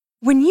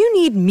When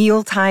you need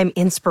mealtime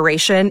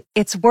inspiration,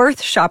 it's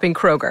worth shopping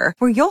Kroger,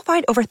 where you'll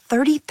find over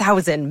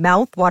 30,000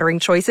 mouth-watering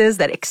choices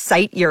that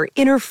excite your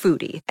inner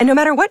foodie. And no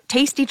matter what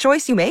tasty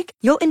choice you make,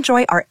 you'll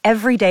enjoy our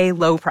everyday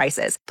low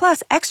prices,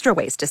 plus extra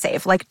ways to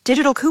save, like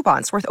digital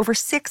coupons worth over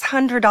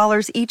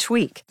 $600 each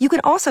week. You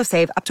can also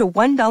save up to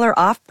 $1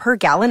 off per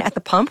gallon at the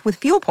pump with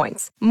fuel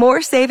points.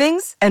 More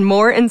savings and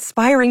more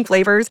inspiring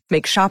flavors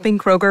make shopping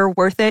Kroger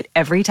worth it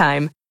every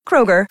time.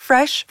 Kroger,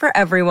 fresh for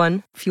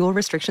everyone. Fuel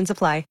restrictions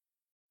apply.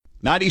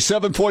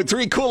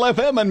 97.3 Cool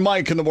FM and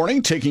Mike in the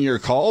morning, taking your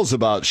calls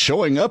about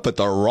showing up at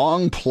the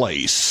wrong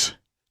place.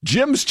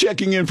 Jim's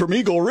checking in from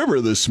Eagle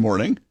River this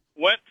morning.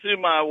 Went to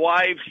my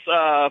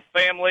wife's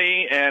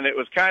family, and it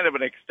was kind of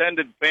an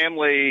extended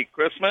family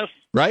Christmas.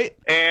 Right.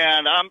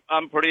 And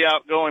I'm a pretty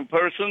outgoing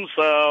person,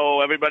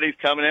 so everybody's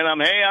coming in.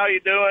 Hey, how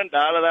you doing?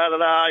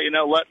 Da-da-da-da-da,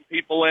 letting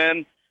people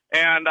in.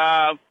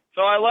 And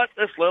so I let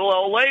this little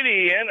old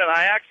lady in, and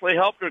I actually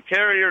helped her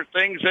carry her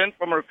things in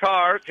from her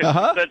car because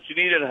she said she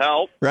needed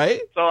help. Right.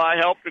 So I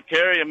helped her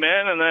carry them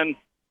in, and then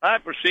I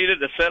proceeded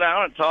to sit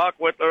down and talk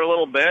with her a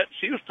little bit.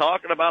 She was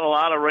talking about a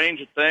lot of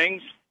range of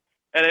things,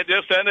 and it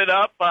just ended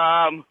up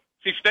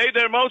she stayed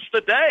there most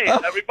of the day.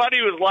 And everybody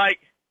was like,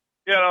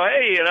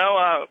 hey,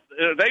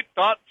 they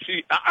thought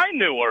I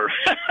knew her.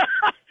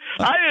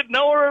 I didn't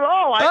know her at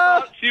all. I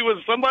thought she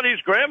was somebody's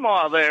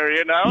grandma there,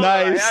 Nice. that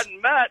I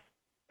hadn't met.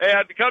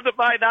 And to come to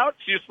find out,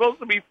 she was supposed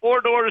to be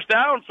 4 doors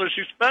down, so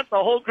she spent the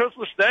whole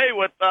Christmas day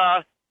with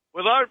our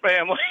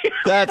family.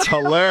 That's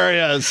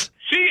hilarious.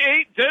 She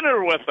ate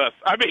dinner with us.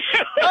 I mean,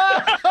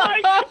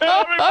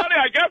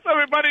 I guess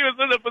everybody was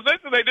in a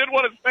position they didn't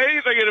want to say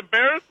anything and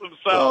embarrass themselves.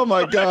 Oh,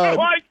 my God.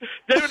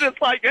 They were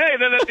just like, hey,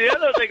 and then at the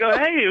end of it, they go,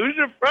 hey, who's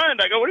your friend?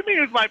 I go, what do you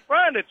mean who's my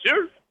friend? It's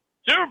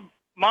your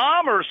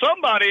mom or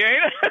somebody,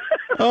 ain't it?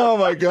 Oh,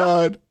 my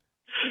God.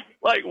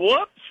 Like,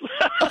 whoops.